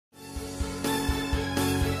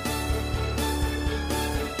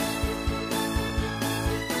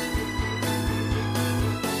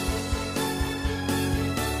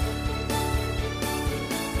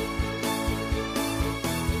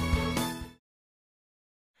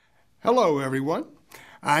Hello, everyone.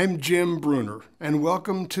 I'm Jim Bruner, and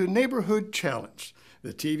welcome to Neighborhood Challenge,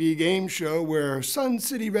 the TV game show where Sun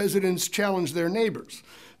City residents challenge their neighbors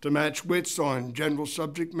to match wits on general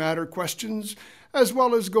subject matter questions, as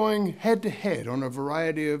well as going head-to-head on a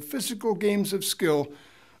variety of physical games of skill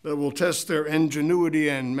that will test their ingenuity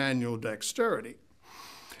and manual dexterity.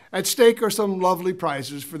 At stake are some lovely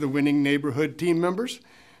prizes for the winning neighborhood team members.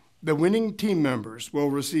 The winning team members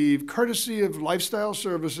will receive, courtesy of Lifestyle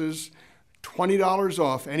Services, $20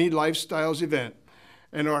 off any Lifestyles event,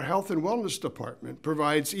 and our Health and Wellness Department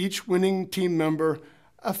provides each winning team member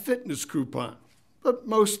a fitness coupon. But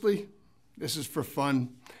mostly, this is for fun,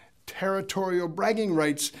 territorial bragging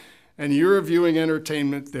rights, and your viewing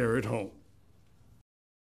entertainment there at home.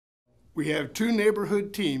 We have two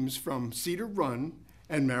neighborhood teams from Cedar Run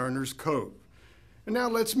and Mariners Cove. And now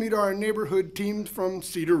let's meet our neighborhood team from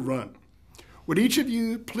Cedar Run. Would each of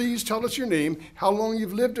you please tell us your name, how long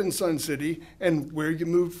you've lived in Sun City, and where you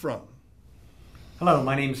moved from? Hello,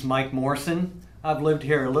 my name's Mike Morrison. I've lived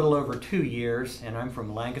here a little over 2 years, and I'm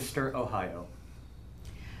from Lancaster, Ohio.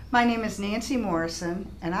 My name is Nancy Morrison,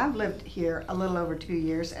 and I've lived here a little over 2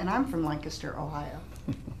 years, and I'm from Lancaster, Ohio.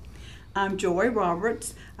 I'm Joy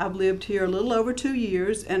Roberts. I've lived here a little over 2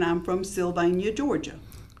 years, and I'm from Sylvania, Georgia.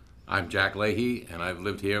 I'm Jack Leahy, and I've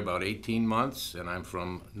lived here about 18 months, and I'm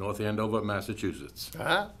from North Andover, Massachusetts.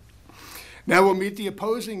 Now we'll meet the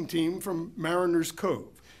opposing team from Mariners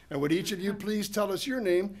Cove. And would each of you please tell us your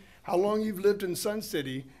name, how long you've lived in Sun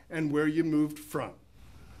City, and where you moved from?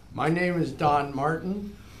 My name is Don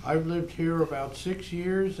Martin. I've lived here about 6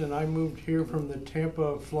 years, and I moved here from the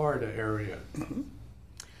Tampa, Florida area.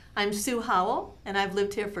 I'm Sue Howell, and I've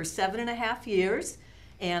lived here for 7.5 years,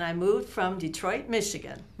 and I moved from Detroit,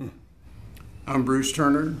 Michigan. I'm Bruce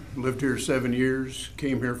Turner, lived here 7 years,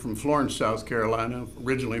 came here from Florence, South Carolina,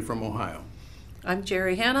 originally from Ohio. I'm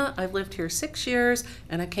Jerry Hanna. I've lived here 6 years,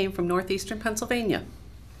 and I came from northeastern Pennsylvania.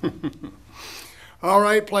 All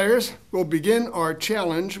right, players, we'll begin our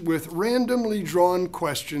challenge with randomly drawn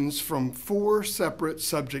questions from 4 separate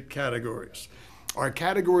subject categories. Our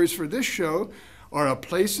categories for this show are A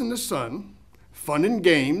Place in the Sun, Fun and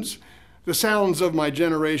Games, The Sounds of My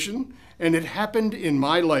Generation, and It Happened in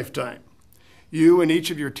My Lifetime. You and each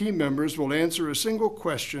of your team members will answer a single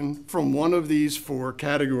question from one of these 4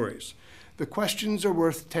 categories. The questions are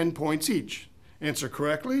worth 10 points each. Answer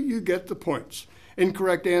correctly, you get the points.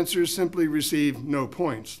 Incorrect answers simply receive no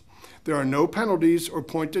points. There are no penalties or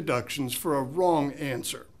point deductions for a wrong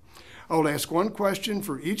answer. I'll ask one question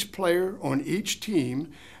for each player on each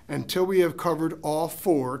team until we have covered all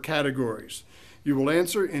 4 categories. You will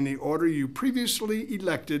answer in the order you previously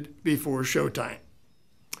elected before showtime.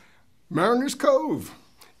 Mariners Cove,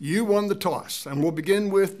 you won the toss, and we'll begin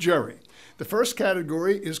with Jerry. The first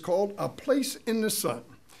category is called A Place in the Sun.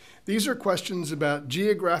 These are questions about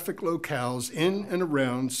geographic locales in and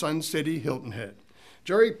around Sun City, Hilton Head.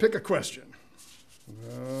 Jerry, pick a question.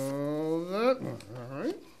 That one, all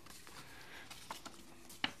right.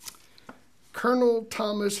 Colonel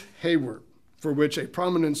Thomas Hayward, for which a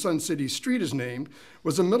prominent Sun City street is named,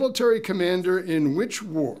 was a military commander in which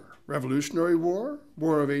war? Revolutionary War,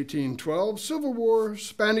 War of 1812, Civil War,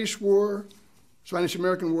 Spanish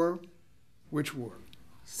American War, which war?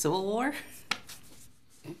 Civil War?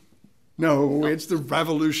 No, it's the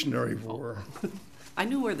Revolutionary War. I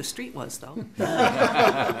knew where the street was, though.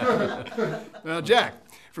 Now, Jack,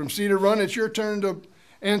 from Cedar Run, it's your turn to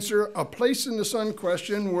answer A Place in the Sun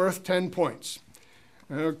question worth 10 points.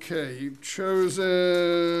 Okay, you've chosen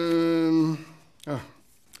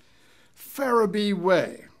Farrabee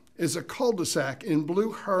Way is a cul-de-sac in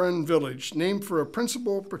Blue Heron Village named for a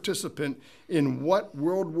principal participant in what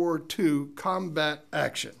World War II combat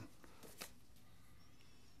action?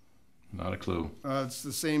 Not a clue. It's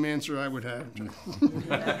the same answer I would have.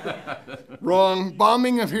 Wrong.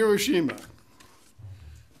 Bombing of Hiroshima.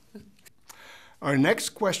 Our next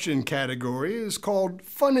question category is called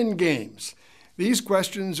Fun and Games. These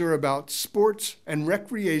questions are about sports and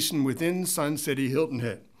recreation within Sun City, Hilton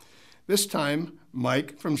Head. This time,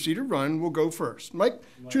 Mike from Cedar Run will go first. Mike,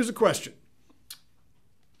 choose a question.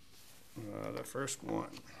 The first one.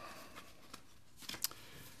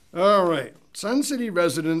 All right. Sun City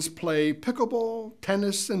residents play pickleball,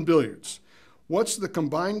 tennis, and billiards. What's the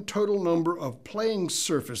combined total number of playing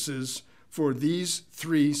surfaces for these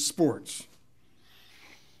 3 sports?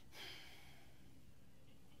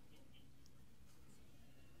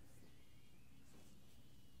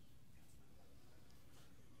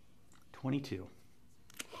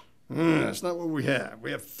 That's not what we have.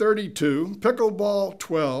 We have 32, pickleball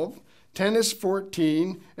 12, tennis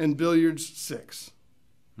 14, and billiards 6.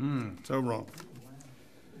 So wrong.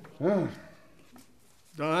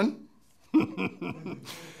 Don?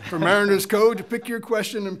 For Mariners Code, to pick your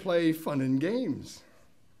question and play fun and games.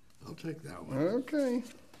 I'll take that one. Okay.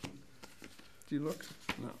 Do you look?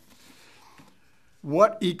 No.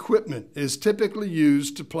 What equipment is typically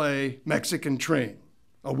used to play Mexican Train?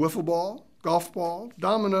 A wiffle ball, golf ball,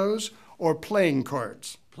 dominoes, or playing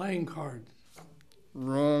cards? Playing cards.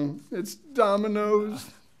 Wrong. It's dominoes.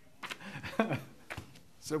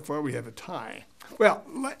 So far we have a tie. Well,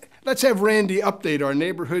 let's have Randy update our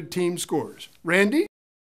neighborhood team scores. Randy?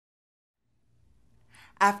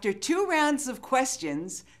 After 2 rounds of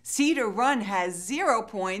questions, Cedar Run has 0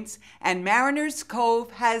 points and Mariners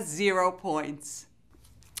Cove has 0 points.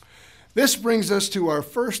 This brings us to our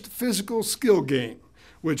first physical skill game,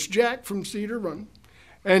 which Jack from Cedar Run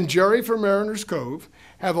and Jerry from Mariners Cove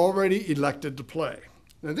have already elected to play.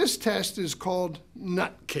 Now, this test is called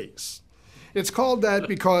Nutcase. It's called that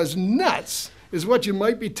because nuts is what you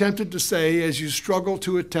might be tempted to say as you struggle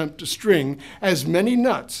to attempt to string as many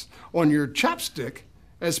nuts on your chopstick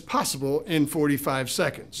as possible in 45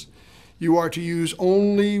 seconds. You are to use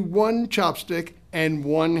only one chopstick and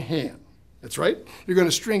one hand. That's right. You're going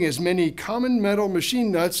to string as many common metal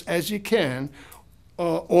machine nuts as you can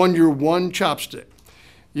on your one chopstick.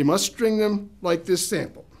 You must string them like this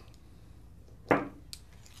sample.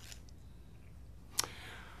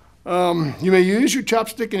 You may use your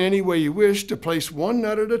chopstick in any way you wish to place one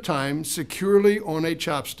nut at a time securely on a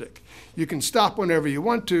chopstick. You can stop whenever you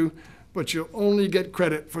want to, but you'll only get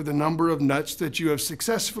credit for the number of nuts that you have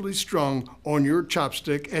successfully strung on your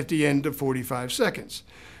chopstick at the end of 45 seconds.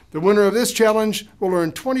 The winner of this challenge will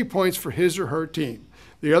earn 20 points for his or her team.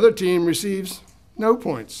 The other team receives no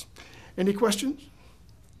points. Any questions?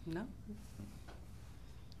 No.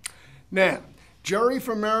 Now, Jerry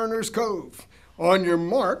from Mariners Cove. On your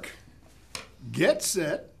mark, get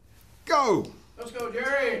set, go. Let's go,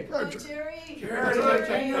 Jerry. Go, Jerry.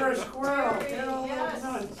 Jerry, you're a squirrel. Jerry, Get all yes. those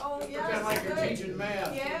nuts. Oh, yes. Pretend like you're good. teaching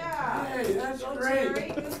math. Yeah. Hey, that's Go, great. Jerry.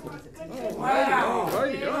 Good one. Good. Wow.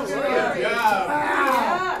 Right, Go, all Jerry. right. Good job.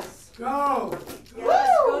 Yes. Go. Yes.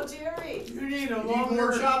 Go, Jerry. You need a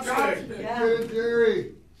longer chopstick. Yeah. Good,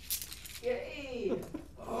 Jerry. Yay.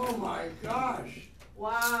 Oh my gosh.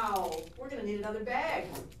 Wow. We're going to need another bag.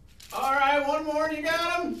 All right, one more and you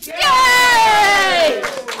got him. Yay!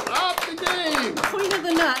 Off the game. Queen of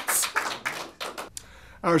the nuts.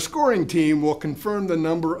 Our scoring team will confirm the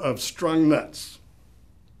number of strung nuts.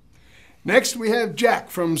 Next, we have Jack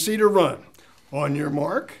from Cedar Run. On your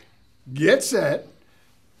mark, get set,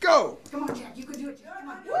 go. Come on, Jack. You can do it. Come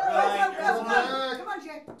on. All right, Come on, Jack. Come on,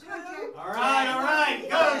 Jack. All right.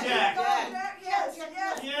 Go, Jack. Yes,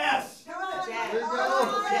 yes. Yes. Come on, Jack. There you go.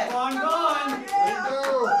 Keep on going. There you go.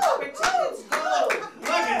 Pretend it's cold. Look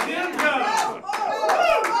at him go.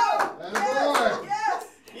 Attaboy. Yes.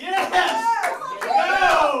 Go.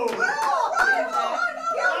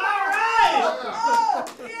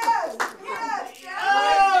 All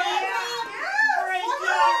right.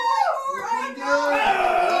 Great job.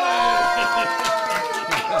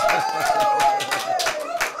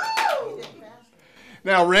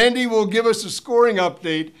 Now, Randy will give us a scoring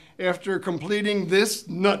update after completing this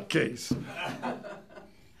nutcase.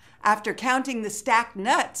 After counting the stacked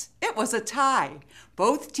nuts, it was a tie.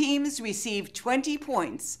 Both teams received 20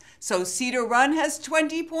 points. So Cedar Run has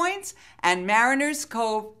 20 points and Mariners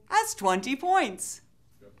Cove has 20 points.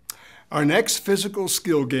 Our next physical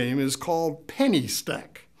skill game is called Penny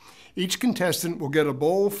Stack. Each contestant will get a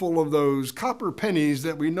bowl full of those copper pennies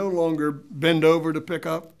that we no longer bend over to pick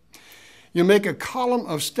up. You make a column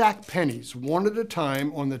of stacked pennies, one at a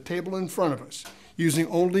time, on the table in front of us, using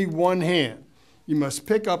only one hand. You must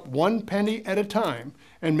pick up one penny at a time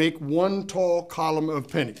and make one tall column of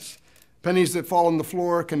pennies. Pennies that fall on the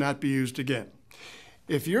floor cannot be used again.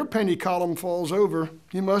 If your penny column falls over,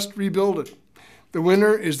 you must rebuild it. The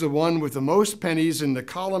winner is the one with the most pennies in the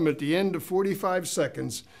column at the end of 45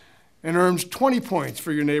 seconds and earns 20 points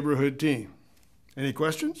for your neighborhood team. Any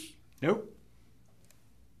questions? Nope.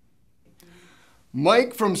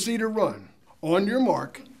 Mike from Cedar Run. On your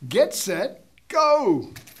mark, get set, go.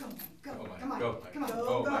 Come on. Go, Come on.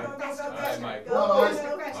 go, Mike. All right, Mike. Go. On it.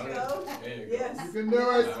 Go. There you go. Yes. You can do it.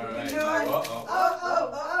 All right. do it.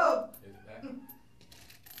 Uh-oh.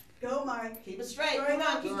 Go, Mike. Keep it straight. Come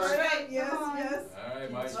on. Keep it straight. Yes, yes. All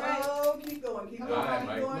right, Mike. Oh, keep going. Keep going. All right, Keep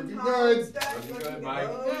Mike. going. Looking Time, good. stack, Looking looking good, Mike.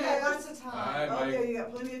 Oh, Good. yeah. Lots of All time. right, Oh, yeah, Mike. you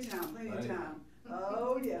got plenty of time. Plenty of time.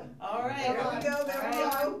 Oh, yeah. All right. There we go. There we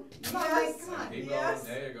go. Come on, Yes. Mike, come on. Keep Yes.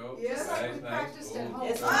 going. There you go. Yes. Nice, Just like we nice. practiced at Ooh. home.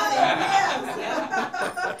 It's Oh, on. yes.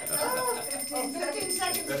 Oh, 15 seconds.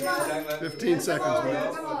 15 seconds, Come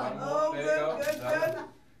Mike. on. Oh, There you good, go. good, good.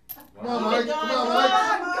 Come on, Mike. Come on, Mike.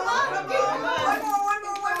 Come on.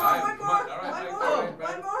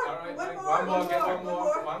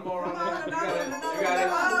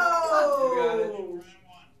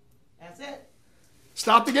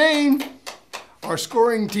 Stop the game. Our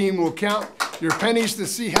scoring team will count your pennies to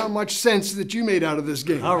see how much sense that you made out of this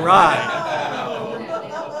game. All right.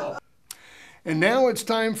 And now it's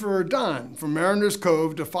time for Don from Mariners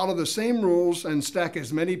Cove to follow the same rules and stack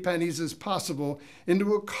as many pennies as possible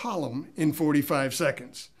into a column in 45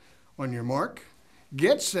 seconds. On your mark,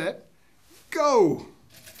 get set, go.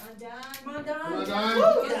 Come on, Don. Come on, Don.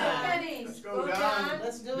 Woo, get the pennies. Let's go, Don.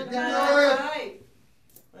 Let's do You it, can Don. do All it. right.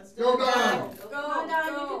 Let's do Go, it, Don. Go on, Don.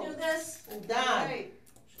 You can do this. Don.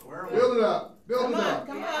 Build it up. Build Come it on, up.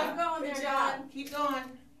 come on. Keep going there, Don. Keep going.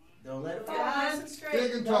 Don't let it fall. Nice and straight.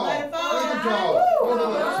 Big and Don't tall. let it fall. Big and Don. tall. Woo. Hold on.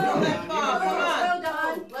 Don't let it fall. Come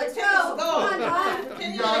on. Let's go. Come on, Don.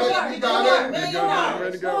 You got it. You got it. $1 million.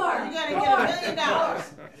 Way to go. You gotta get $1 million.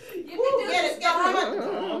 You can do this, Don.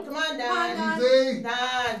 Come on, Don. Easy.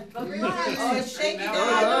 Don. Oh, it's shaky,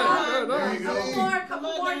 Don. Don.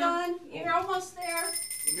 Couple more, Don. You're almost there.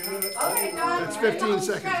 Okay, Don. That's 15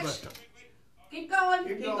 seconds left. Keep going.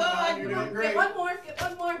 Keep going. You're doing great. Get one more. Get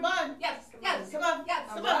one more. Come on. Yes. Yes. Come on. Yes.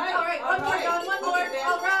 Come on. All right. One more, Don. One more.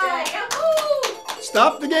 All right. Yahoo!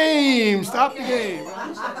 Stop the game. Stop the game.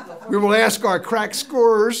 We will ask our crack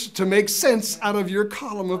scorers to make sense out of your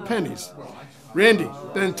column of pennies. Randy,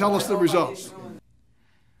 then tell us the results.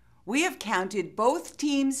 We have counted both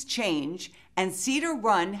teams' change, and Cedar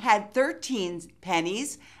Run had 13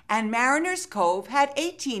 pennies, and Mariners Cove had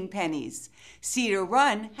 18 pennies. Cedar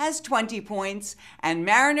Run has 20 points, and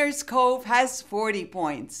Mariners Cove has 40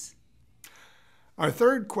 points. Our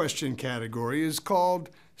third question category is called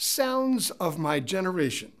Sounds of My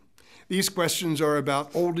Generation. These questions are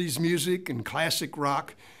about oldies music and classic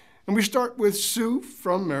rock, and we start with Sue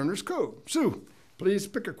from Mariners Cove. Sue, please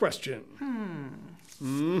pick a question.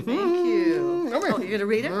 Thank you. Oh, you're going to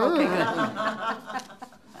read it? Okay, good.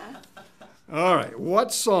 All right,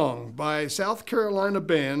 what song by South Carolina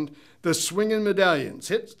band The Swingin' Medallions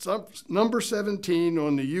hit number 17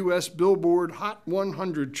 on the U.S. Billboard Hot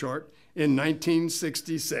 100 chart in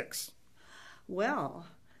 1966? Well,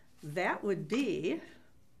 that would be.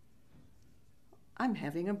 I'm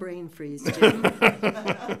having a brain freeze, Jim.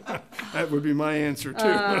 That would be my answer, too.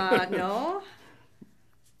 No.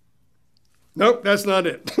 Nope, that's not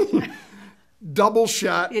it. Double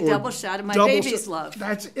shot. You or double shot of My double Baby's shot. Love.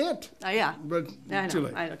 That's it. Yeah. But I know. too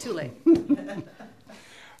late. I know. Too late.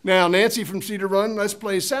 Now, Nancy from Cedar Run, let's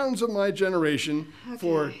play Sounds of My Generation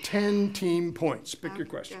for 10 team points. Pick your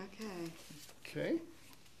question. Okay.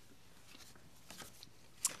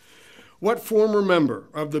 What former member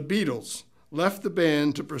of the Beatles left the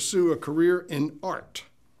band to pursue a career in art?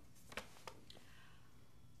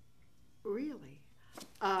 Really?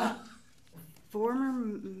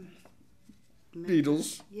 Former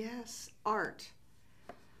Beatles. Yes, art.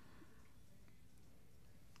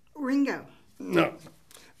 Ringo. No,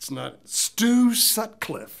 it's not. Stu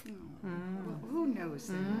Sutcliffe. Who knows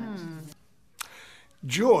that?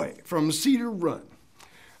 Joy from Cedar Run.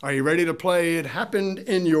 Are you ready to play It Happened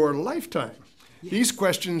in Your Lifetime? Yes. These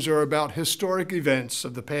questions are about historic events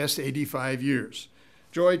of the past 85 years.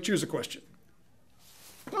 Joy, choose a question.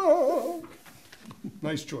 Oh,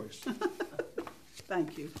 nice choice.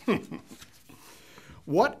 Thank you.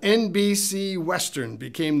 What NBC Western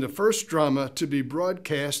became the first drama to be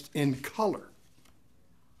broadcast in color?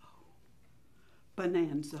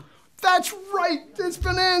 Bonanza. That's right, it's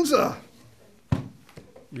Bonanza.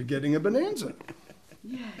 You're getting a bonanza.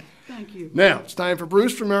 Yay, thank you. Now, it's time for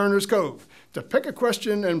Bruce from Mariners Cove to pick a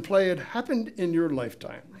question and play It Happened in Your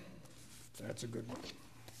Lifetime. That's a good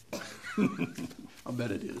one. I'll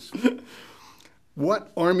bet it is.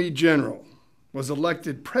 What Army general was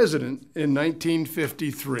elected president in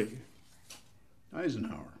 1953?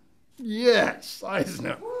 Eisenhower. Yes,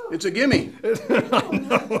 Eisenhower. It's a gimme.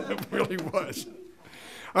 No, it really was.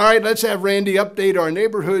 All right, let's have Randy update our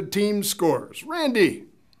neighborhood team scores. Randy.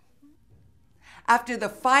 After the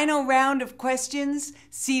final round of questions,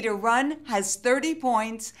 Cedar Run has 30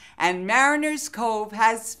 points and Mariners Cove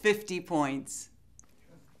has 50 points.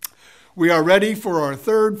 We are ready for our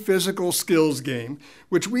third physical skills game,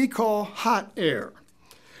 which we call Hot Air.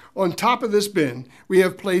 On top of this bin, we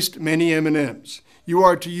have placed many M&Ms. You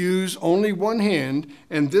are to use only one hand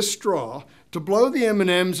and this straw to blow the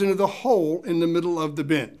M&Ms into the hole in the middle of the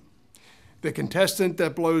bin. The contestant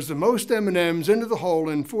that blows the most M&Ms into the hole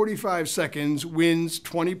in 45 seconds wins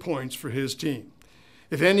 20 points for his team.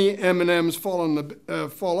 If any M&Ms fall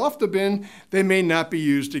off the bin, they may not be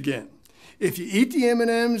used again. If you eat the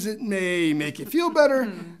M&Ms, it may make you feel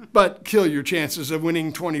better, but kill your chances of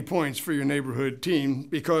winning 20 points for your neighborhood team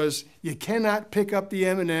because you cannot pick up the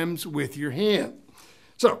M&Ms with your hand.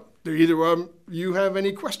 So, do either of you have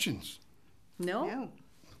any questions? No.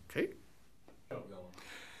 Okay.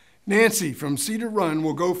 Nancy from Cedar Run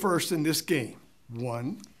will go first in this game.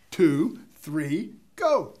 1, 2, 3,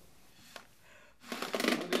 go.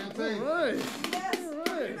 Nancy. All right.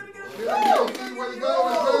 Way to go.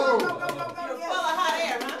 All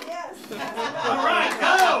right,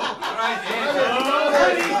 go! All right,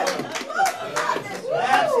 Nancy.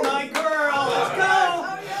 That's my girl. Let's go!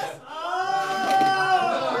 Oh!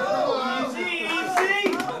 Easy,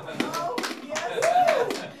 easy.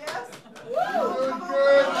 Good.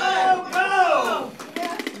 Go!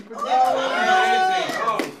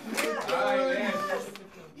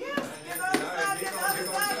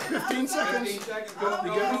 15 seconds. Go!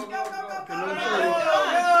 Nancy.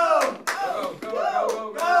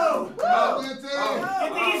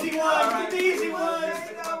 Get the easy one. Get the easy one.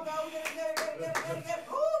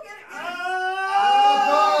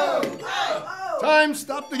 Time,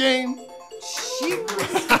 stop the game. Shoot.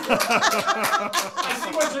 I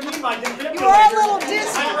see what you mean by defibrillator. You are a little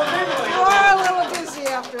dizzy. I remember You are a little dizzy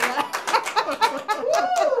after that.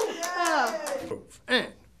 And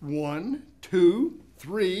 1, 2,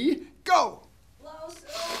 3, go.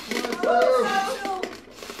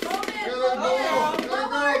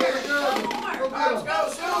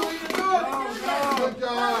 Good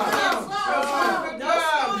job.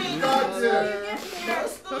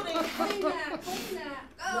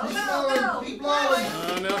 Keep blowing.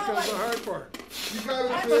 Now comes the hard part. You got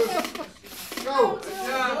it, Sue. Go.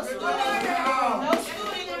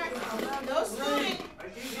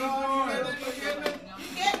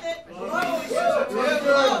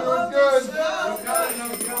 Good.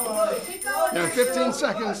 Now 15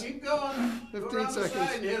 seconds. 15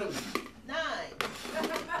 seconds.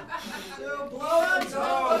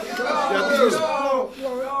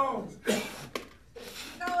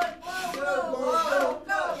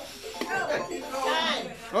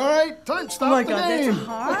 All right, time, stop the game.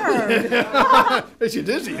 Hard. Makes you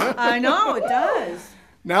dizzy, huh? I know, it does.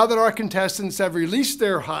 Now that our contestants have released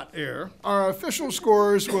their hot air, our official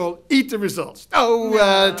scorers will eat the results.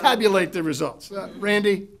 Tabulate the results.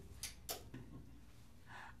 Randy?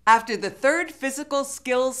 After the third physical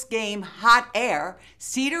skills game, Hot Air,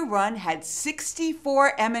 Cedar Run had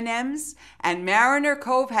 64 M&Ms and Mariner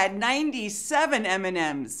Cove had 97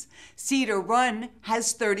 M&Ms. Cedar Run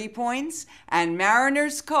has 30 points and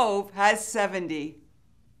Mariners Cove has 70.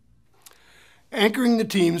 Anchoring the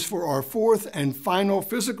teams for our fourth and final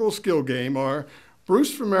physical skill game are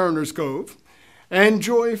Bruce from Mariners Cove and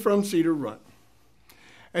Joy from Cedar Run.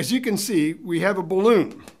 As you can see, we have a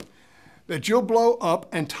balloon that you'll blow up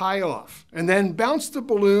and tie off, and then bounce the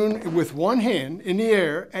balloon with one hand in the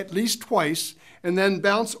air at least twice, and then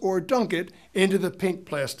bounce or dunk it into the pink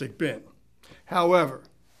plastic bin. However,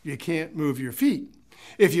 you can't move your feet.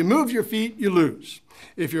 If you move your feet, you lose.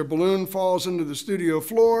 If your balloon falls into the studio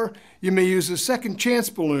floor, you may use a second chance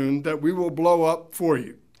balloon that we will blow up for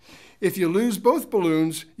you. If you lose both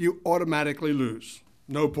balloons, you automatically lose.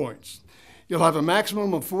 No points. You'll have a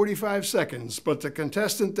maximum of 45 seconds, but the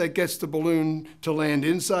contestant that gets the balloon to land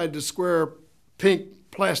inside the square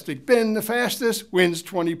pink plastic bin the fastest wins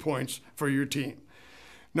 20 points for your team.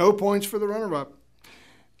 No points for the runner-up.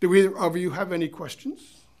 Do either of you have any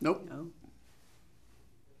questions? Nope. No.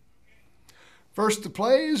 First to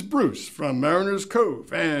play is Bruce from Mariners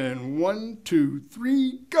Cove. And 1, 2,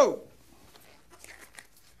 3, go.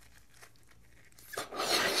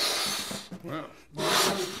 Wow.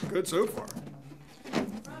 Good so far.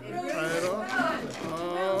 Right off.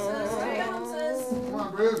 Come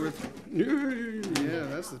on, Bruce. Yeah,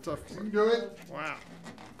 that's the tough You part. can do it. Wow.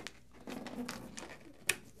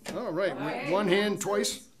 All right, one hand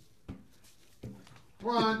twice. Come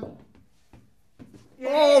on.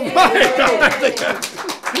 Oh my God!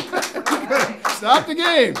 Stop the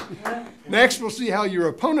game. Next, we'll see how your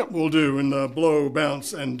opponent will do in the blow,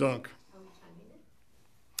 bounce, and dunk.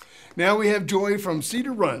 Now we have Joy from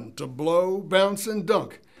Cedar Run to blow, bounce, and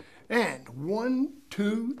dunk. And 1,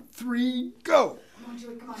 2, 3, go.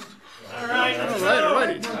 All right. All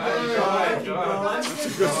right. That's a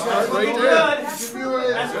good start right You there. can do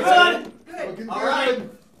it. That's good. Looking All right. good.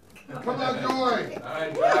 Come on, Joy.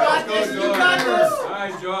 You got this. You got this.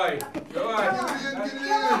 Get it in.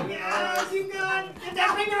 Yes, you got it. Get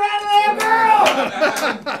that finger out of there, girl.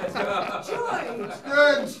 It's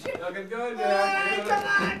good. Looking good, Hey, come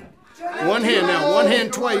on. One hand now, one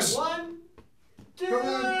hand twice. 1, 2. Come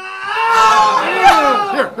on.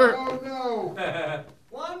 Here, here. Oh, no.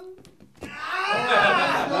 1.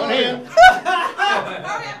 One hand.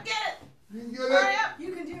 Hurry up, get it. You can get Hurry it. up. You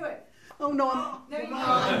can do it. Oh, no, I'm... There you go.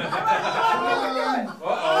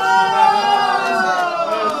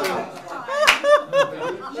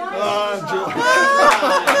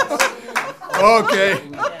 Okay.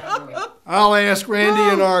 I'll ask Randy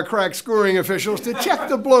and our crack scoring officials to check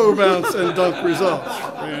the blow, bounce, and dunk results.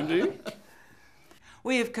 Randy?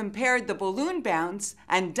 We have compared the balloon bounce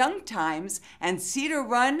and dunk times, and Cedar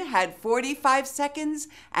Run had 45 seconds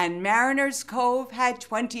and Mariners Cove had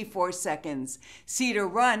 24 seconds. Cedar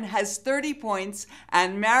Run has 30 points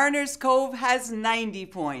and Mariners Cove has 90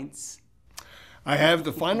 points. I have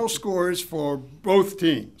the final scores for both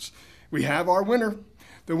teams. We have our winner.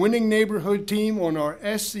 The winning neighborhood team on our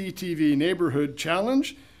SCTV Neighborhood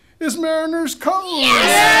Challenge is Mariners Cove.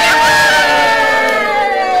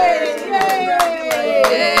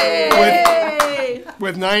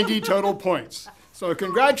 With 90 total points. So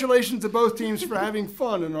congratulations to both teams for having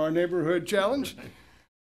fun in our neighborhood challenge.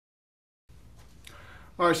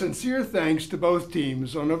 Our sincere thanks to both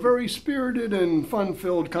teams on a very spirited and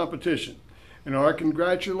fun-filled competition. And our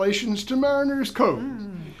congratulations to Mariners Cove.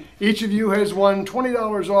 Each of you has won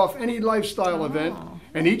 $20 off any lifestyle event,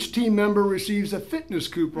 and each team member receives a fitness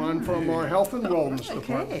coupon from our health and wellness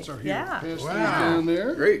departments are here. Yeah. Pass these down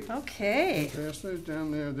there. Great. Okay. Pass those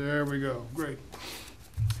down there. There we go. Great.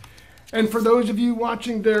 And for those of you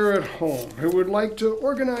watching there at home who would like to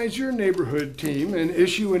organize your neighborhood team and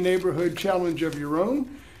issue a neighborhood challenge of your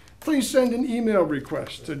own, please send an email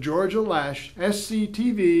request to Georgia Lash,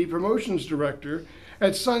 SCTV Promotions Director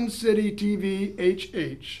at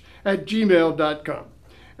suncitytvhh@gmail.com.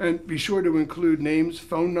 And be sure to include names,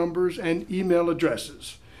 phone numbers, and email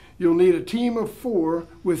addresses. You'll need a team of 4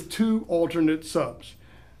 with 2 alternate subs.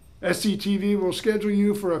 SCTV will schedule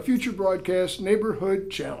you for a future broadcast neighborhood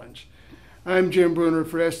challenge. I'm Jim Bruner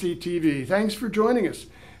for SCTV. Thanks for joining us,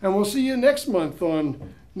 and we'll see you next month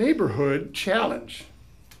on Neighborhood Challenge.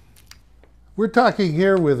 We're talking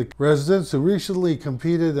here with residents who recently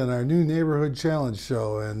competed in our new Neighborhood Challenge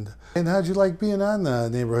show. And how'd you like being on the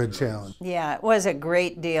Neighborhood Challenge? Yeah, it was a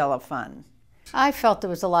great deal of fun. I felt it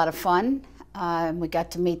was a lot of fun. We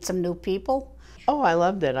got to meet some new people. Oh, I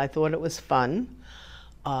loved it. I thought it was fun.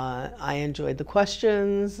 I enjoyed the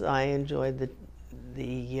questions. I enjoyed the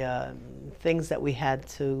things that we had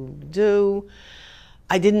to do.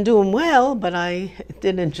 I didn't do them well, but I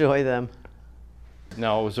did enjoy them.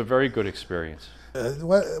 No, it was a very good experience.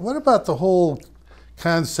 What about the whole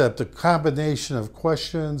concept, the combination of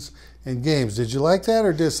questions and games? Did you like that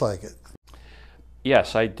or dislike it?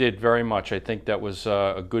 Yes, I did very much. I think that was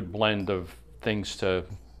a good blend of things to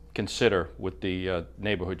consider with the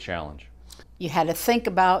Neighborhood Challenge. You had to think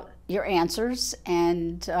about your answers,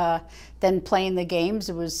 and then playing the games,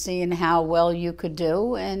 it was seeing how well you could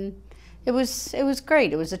do, and it was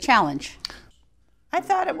great. It was a challenge. I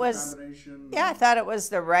thought it was, I thought it was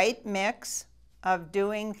the right mix of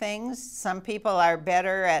doing things. Some people are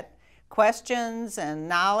better at questions and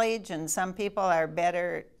knowledge, and some people are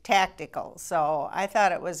better tactical. So I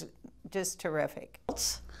thought it was just terrific.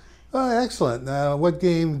 Oh, excellent. Now, what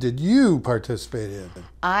game did you participate in?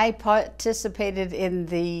 I participated in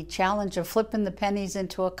the challenge of flipping the pennies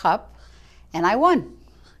into a cup, and I won.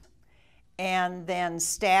 And then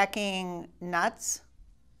stacking nuts,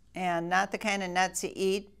 and not the kind of nuts you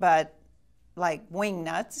eat, but like wing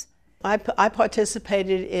nuts. I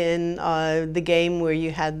participated in the game where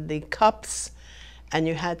you had the cups and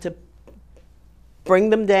you had to bring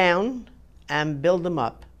them down and build them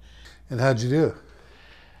up. And how'd you do?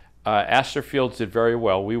 Astor Fields did very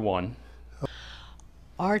well. We won.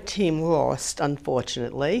 Our team lost,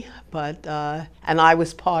 unfortunately, but and I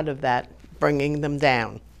was part of that, bringing them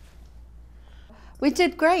down. We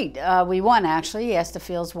did great. We won, actually. Astor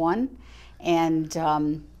Fields won, and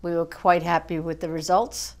we were quite happy with the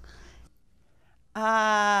results.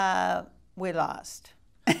 We lost.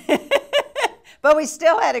 But we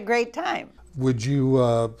still had a great time. Would you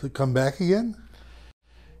come back again?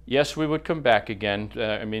 Yes, we would come back again.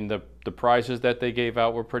 I mean, the prizes that they gave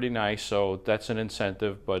out were pretty nice, so that's an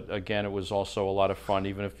incentive. But again, it was also a lot of fun.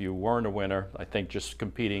 Even if you weren't a winner, I think just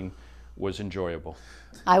competing was enjoyable.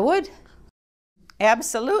 I would.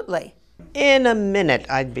 Absolutely. In a minute,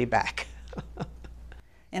 I'd be back.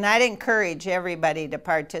 And I'd encourage everybody to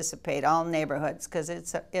participate, all neighborhoods, because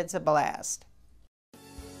it's a blast.